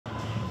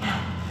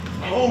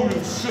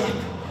Holy shit!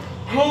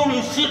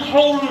 Holy shit!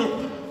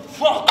 Holy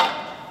fuck!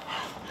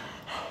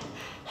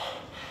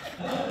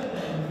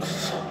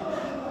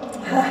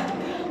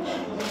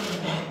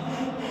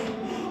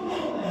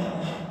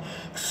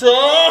 So.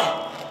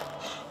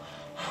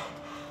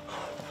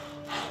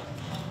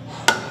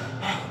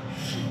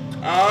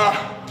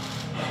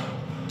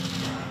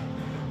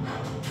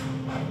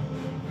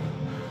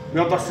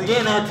やっぱすげ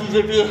えな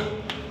TJP。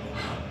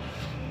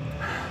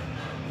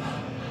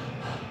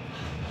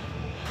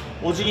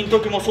お辞儀の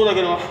時もそうだ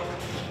けど、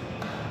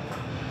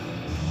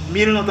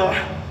見るのと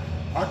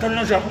当たる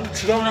のじゃほんと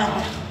違うな。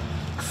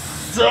くっ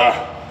そ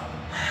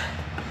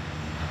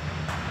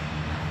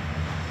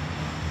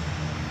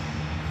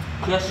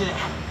悔しいね。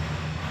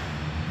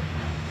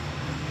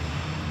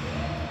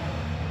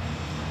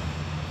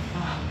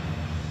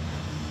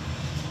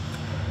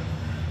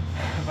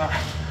まあ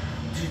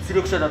実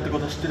力者だってこ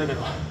とは知ってたけ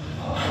ど、や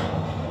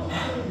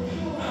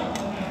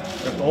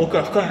っぱ奥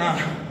は深いな。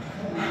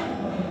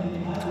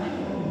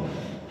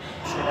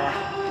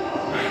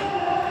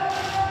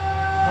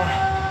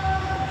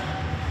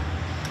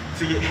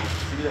次だ。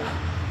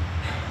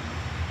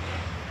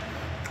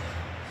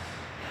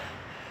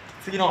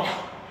次の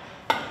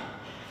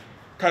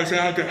対戦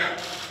相手、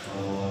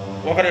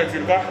分かるやつい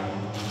るか？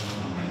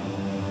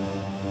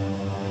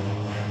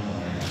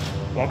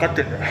分かっ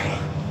てんだよ。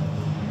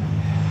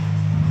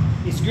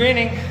He's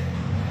grinning.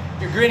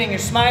 You're grinning. You're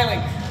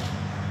smiling.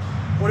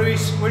 What are we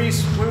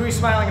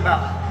smiling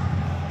about?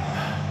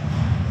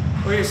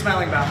 What are you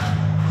smiling about?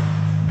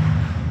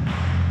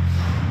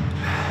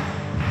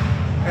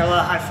 Got a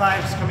lot of high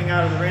fives coming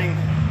out of the ring.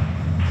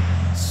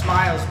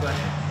 Smiles, but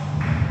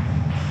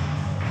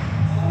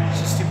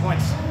it's just 2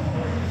 points.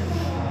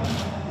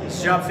 Is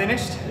the job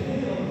finished?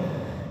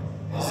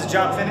 Is the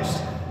job finished?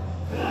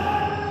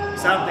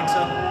 So I don't think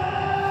so.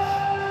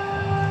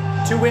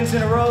 2 wins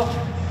in a row.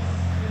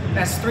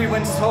 That's 3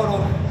 wins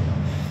total.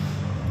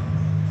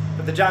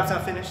 But the job's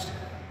not finished.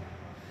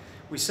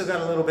 We still got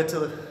a little bit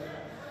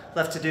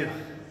left to do.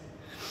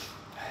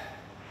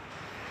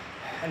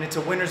 And it's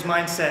a winner's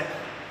mindset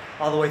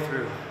all the way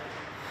through.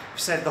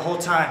 We've said it the whole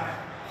time.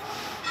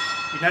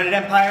 United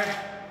Empire,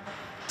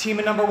 team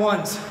of number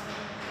ones.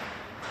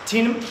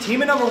 Team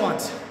of number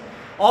ones.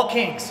 All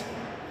kings.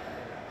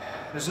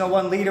 There's no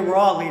one leader, we're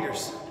all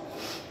leaders.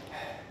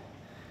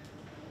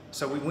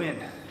 So we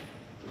win.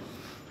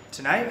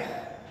 Tonight,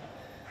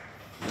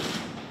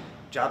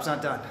 job's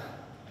not done.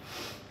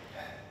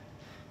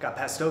 Got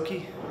past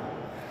DOUKI.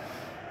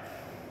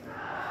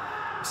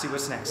 We'll see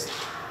what's next.